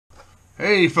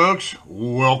Hey folks,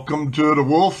 welcome to the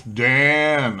Wolf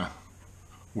Den,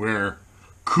 where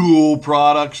cool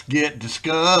products get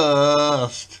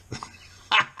discussed.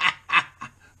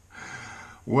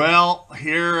 Well,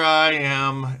 here I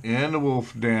am in the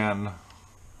Wolf Den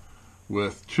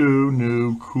with two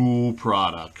new cool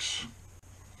products.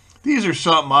 These are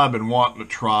something I've been wanting to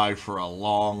try for a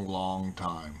long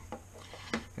time.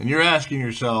 And you're asking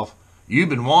yourself, you've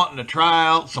been wanting to try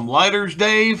out some lighters,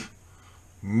 Dave?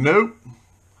 Nope.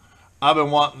 I've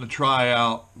been wanting to try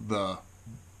out I'm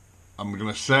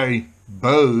going to say,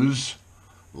 Bose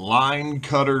Line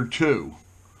Cutter 2.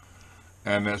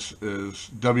 And this is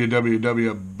www.bose.net.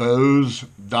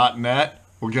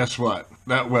 Well, guess what?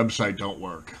 That website don't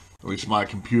work. At least my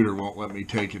computer won't let me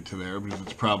take it to there because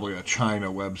it's probably a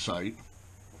China website.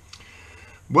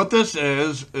 What this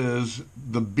is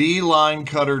the B Line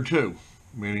Cutter 2,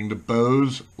 meaning the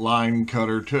Bose Line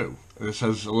Cutter 2. This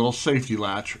has a little safety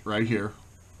latch right here.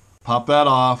 Pop that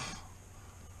off.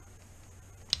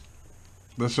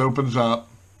 This opens up.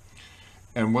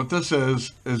 And what this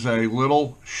is a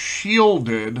little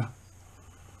shielded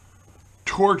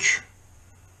torch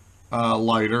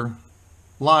lighter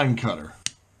line cutter.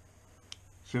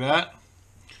 See that?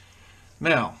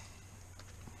 Now,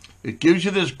 it gives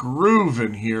you this groove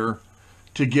in here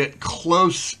to get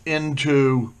close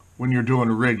into when you're doing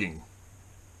rigging.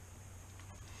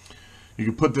 You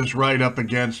can put this right up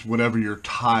against whatever you're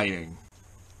tying.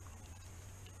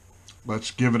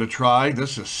 Let's give it a try.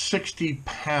 This is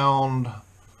 60-pound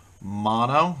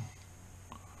mono.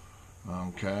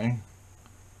 Okay.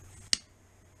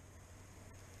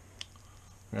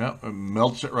 Yeah, it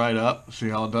melts it right up. See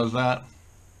how it does that?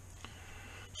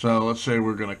 So let's say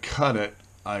we're going to cut it.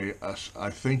 I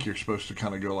think you're supposed to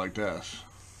kind of go like this.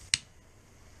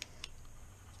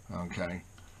 Okay.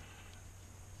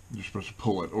 You're supposed to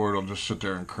pull it, or it'll just sit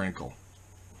there and crinkle.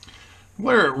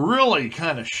 Where it really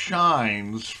kind of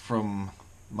shines from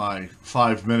my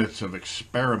 5 minutes of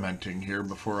experimenting here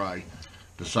before I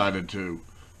decided to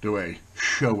do a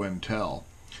show and tell.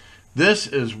 This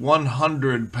is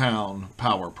 100-pound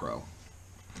Power Pro.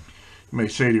 You may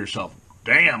say to yourself,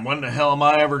 damn, when the hell am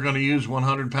I ever going to use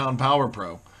 100-pound Power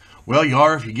Pro? Well, you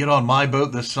are if you get on my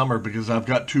boat this summer, because I've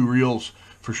got 2 reels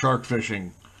for shark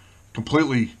fishing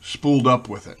completely spooled up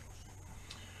with it.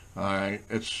 All right,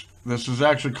 this is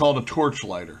actually called a torch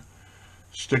lighter.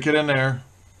 Stick it in there,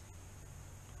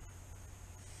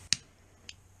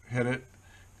 hit it,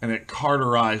 and it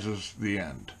cauterizes the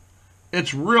end.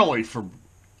 It's really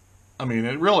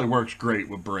it really works great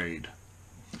with braid.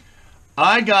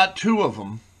 I got 2 of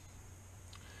them,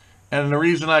 and the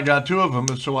reason I got 2 of them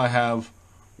is so I have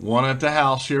one at the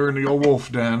house here in the old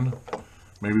Wolf Den,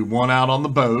 maybe one out on the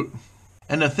boat.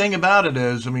 And the thing about it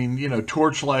is,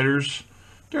 torch lighters,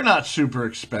 they're not super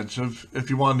expensive. If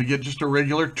you wanted to get just a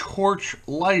regular torch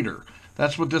lighter,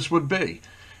 that's what this would be.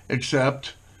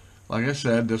 Except, like I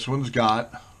said, this one's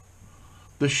got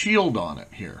the shield on it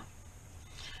here.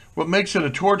 What makes it a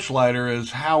torch lighter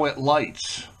is how it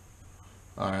lights.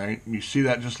 All right, you see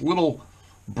that just little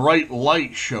bright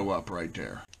light show up right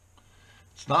there.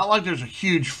 It's not like there's a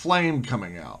huge flame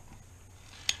coming out.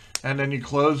 And then you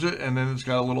close it, and then it's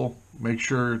got make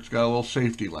sure it's got a little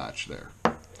safety latch there.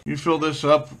 You fill this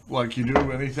up like you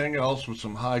do anything else with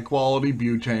some high quality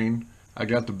butane. I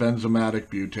got the benzomatic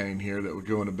butane here that would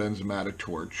go in a benzomatic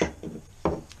torch.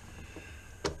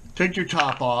 Take your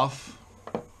top off,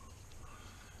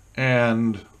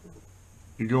 and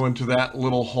you go into that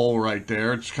little hole right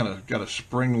there. It's kind of got a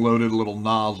spring-loaded little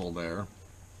nozzle there.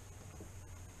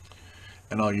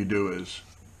 And all you do is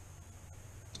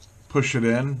push it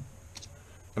in,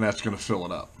 and that's going to fill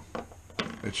it up.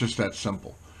 It's just that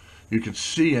simple. You can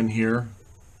see in here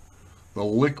the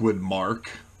liquid mark,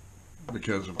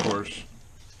 because of course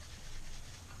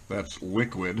that's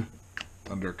liquid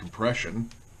under compression.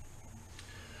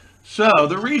 So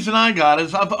the reason I got it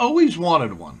is I've always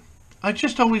wanted one. I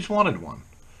just always wanted one.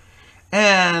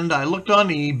 And I looked on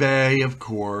eBay, of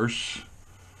course,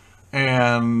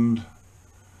 and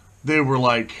they were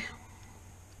like,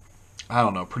 I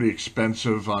don't know, pretty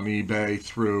expensive on eBay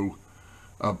through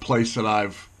a place that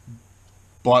I've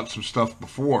bought some stuff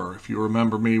before. If you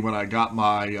remember me when I got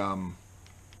my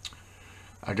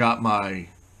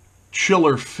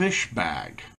chiller fish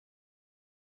bag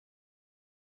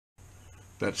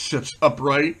that sits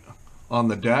upright on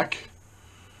the deck.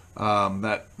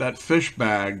 That fish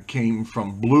bag came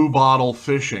from Blue Bottle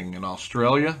Fishing in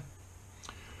Australia.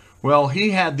 Well, he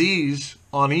had these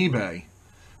on eBay,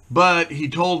 but he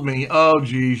told me, oh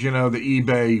geez, the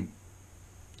eBay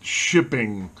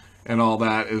shipping and all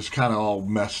that is kind of all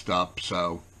messed up.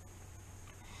 So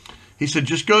he said,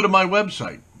 just go to my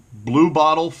website,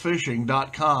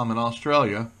 bluebottlefishing.com in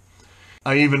Australia.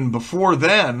 Even before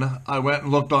then, I went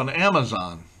and looked on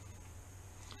Amazon.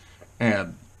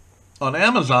 And on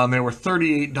Amazon, they were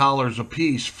 $38 a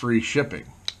piece, free shipping.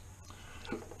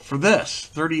 For this,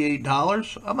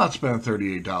 $38? I'm not spending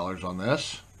 $38 on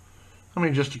this. I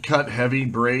mean, just to cut heavy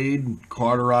braid,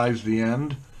 cauterize the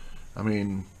end. I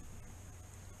mean,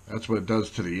 that's what it does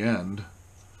to the end.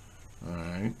 All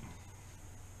right.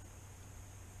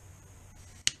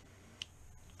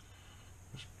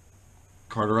 Just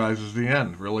cauterizes the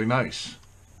end. Really nice.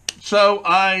 So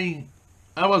I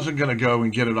wasn't going to go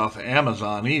and get it off of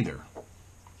Amazon either.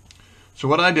 So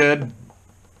what I did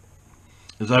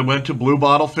is I went to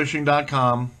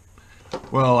bluebottlefishing.com.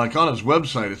 Well, like on his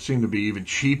website, it seemed to be even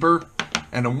cheaper.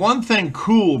 And the one thing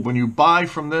cool when you buy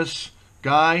from this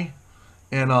guy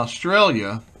in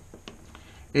Australia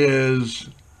is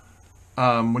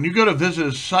when you go to visit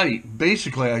his site,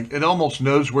 basically it almost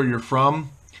knows where you're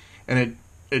from, and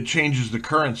it changes the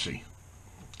currency.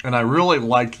 And I really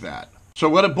liked that. So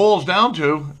what it boils down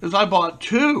to is I bought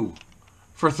 2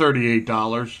 for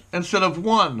 $38 instead of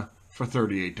 1 for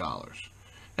 $38.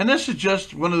 And this is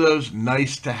just one of those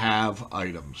nice-to-have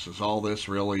items, is all this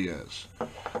really is.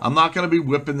 I'm not going to be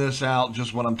whipping this out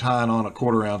just when I'm tying on a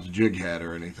 1/4 ounce jig head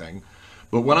or anything.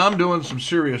 But when I'm doing some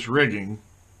serious rigging,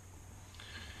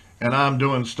 and I'm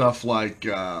doing stuff like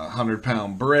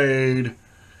 100-pound braid,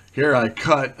 here I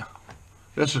cut,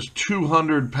 this is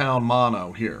 200-pound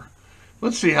mono here.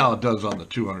 Let's see how it does on the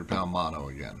 200-pound mono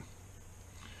again.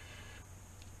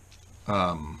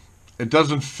 It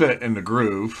doesn't fit in the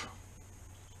groove.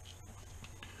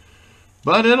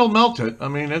 But it'll melt it. I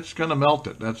mean, it's going to melt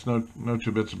it. That's no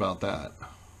two bits about that.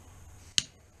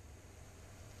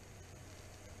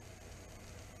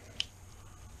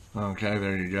 Okay,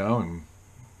 there you go. And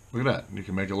look at that. You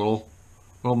can make a little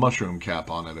mushroom cap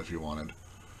on it if you wanted.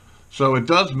 So it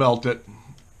does melt it.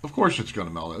 Of course it's going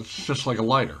to melt it. It's just like a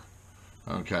lighter.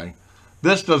 Okay.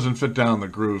 This doesn't fit down the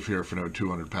groove here for no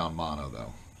 200-pound mono,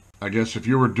 though. I guess if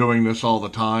you were doing this all the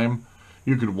time,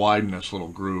 you could widen this little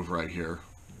groove right here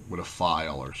with a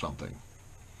file or something.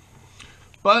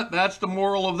 But that's the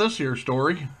moral of this here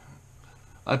story.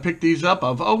 I picked these up.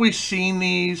 I've always seen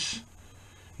these.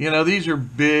 You know, these are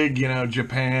big, you know,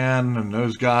 Japan and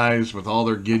those guys with all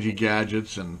their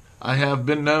gadgets. And I have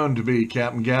been known to be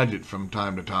Captain Gadget from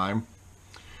time to time.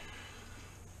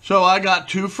 So I got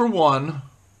 2 for 1.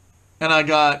 And I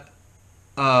got,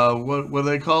 what do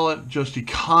they call it? Just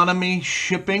economy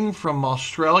shipping from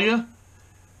Australia.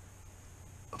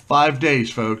 5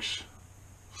 days, folks.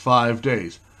 5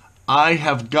 days. I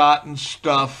have gotten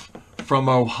stuff from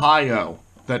Ohio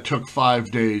that took 5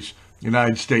 days.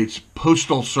 United States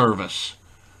Postal Service.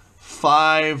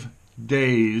 5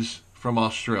 days from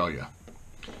Australia.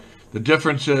 The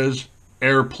difference is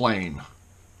airplane.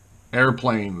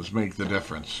 Airplanes make the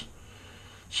difference.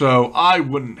 So I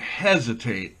wouldn't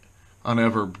hesitate on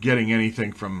ever getting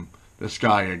anything from this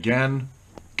guy again.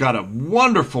 Got a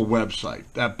wonderful website.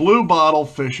 That Blue Bottle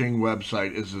Fishing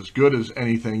website is as good as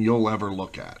anything you'll ever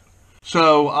look at.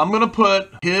 So I'm going to put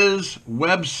his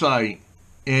website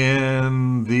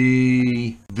in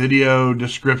the video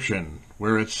description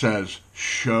where it says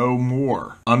show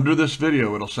more. Under this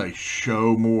video it'll say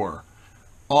show more.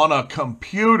 On a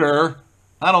computer,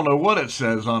 I don't know what it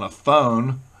says on a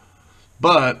phone,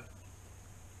 but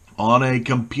on a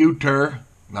computer,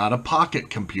 not a pocket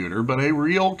computer, but a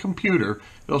real computer,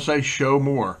 it'll say show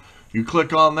more. You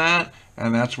click on that,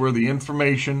 and that's where the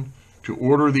information to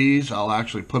order these, I'll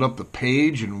actually put up the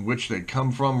page in which they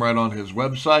come from right on his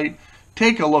website.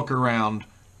 Take a look around.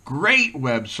 Great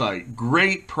website,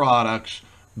 great products,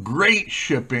 great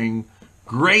shipping,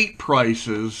 great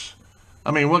prices.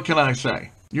 I mean, what can I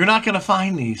say? You're not going to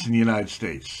find these in the United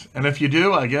States. And if you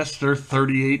do, I guess they're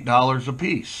 $38 a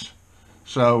piece.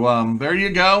 So there you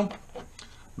go.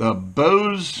 The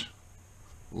Bose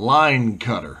line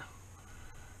cutter.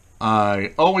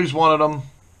 I always wanted them,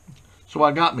 so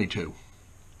I got me 2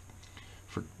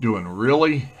 for doing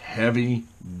really heavy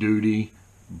duty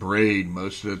braid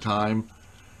most of the time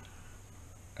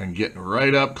and getting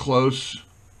right up close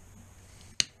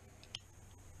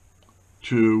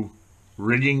to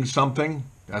rigging something.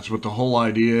 That's what the whole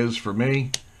idea is for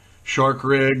me. Shark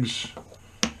rigs,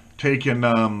 taking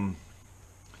and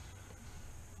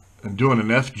doing an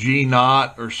FG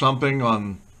knot or something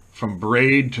on from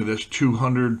braid to this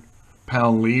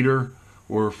 200-pound leader,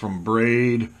 or from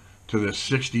braid to this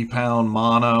 60-pound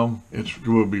mono. It's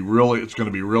going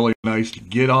to be really nice to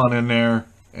get on in there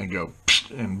and go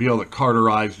and be able to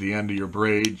cauterize the end of your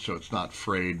braid so it's not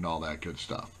frayed and all that good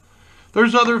stuff.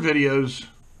 There's other videos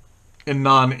in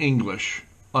non-English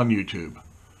on YouTube.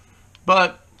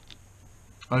 but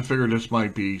I figured this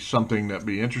might be something that'd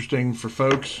be interesting for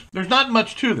folks. There's not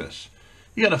much to this.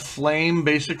 You got a flame,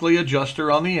 basically, adjuster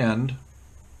on the end,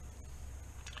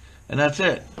 and that's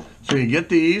it. So you get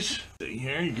these.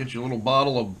 Here, you get your little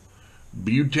bottle of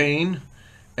butane,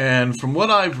 and from what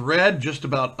I've read just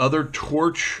about other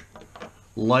torch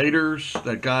lighters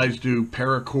that guys do,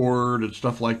 paracord and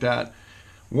stuff like that,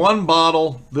 one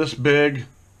bottle this big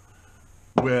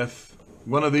with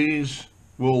one of these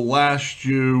will last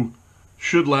you,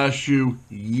 should last you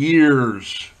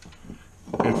years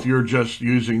if you're just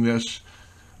using this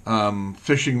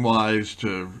fishing wise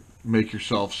to make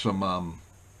yourself some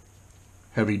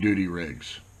heavy duty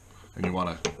rigs, and you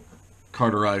want to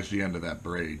cauterize the end of that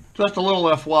braid. Just a little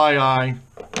FYI,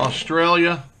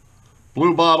 Australia,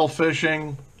 blue bottle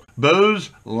fishing,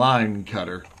 Bose line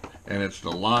cutter, and it's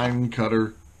the line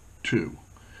cutter 2.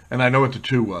 And I know what the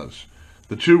 2 was.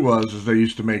 The 2 was is they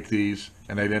used to make these,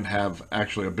 and they didn't have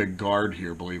actually a big guard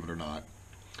here, believe it or not.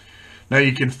 Now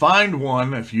you can find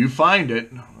one if you find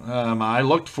it. I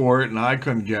looked for it and I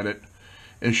couldn't get it.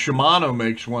 And Shimano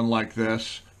makes one like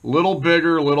this, little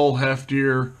bigger, little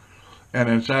heftier, and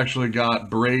it's actually got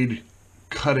braid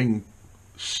cutting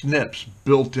snips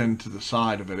built into the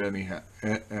side of it anyhow,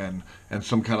 and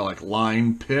some kind of like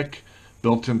line pick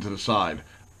built into the side.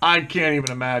 I can't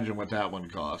even imagine what that one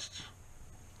costs.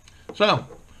 So,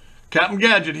 Captain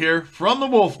Gadget here from the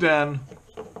Wolf Den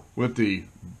with the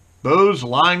Bose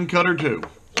Line Cutter 2.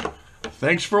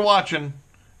 Thanks for watching,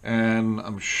 and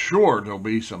I'm sure there'll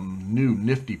be some new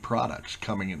nifty products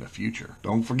coming in the future.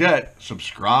 Don't forget,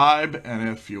 subscribe, and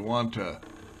if you want to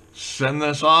send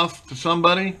this off to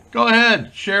somebody, go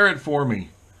ahead, share it for me.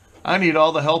 I need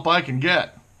all the help I can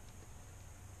get.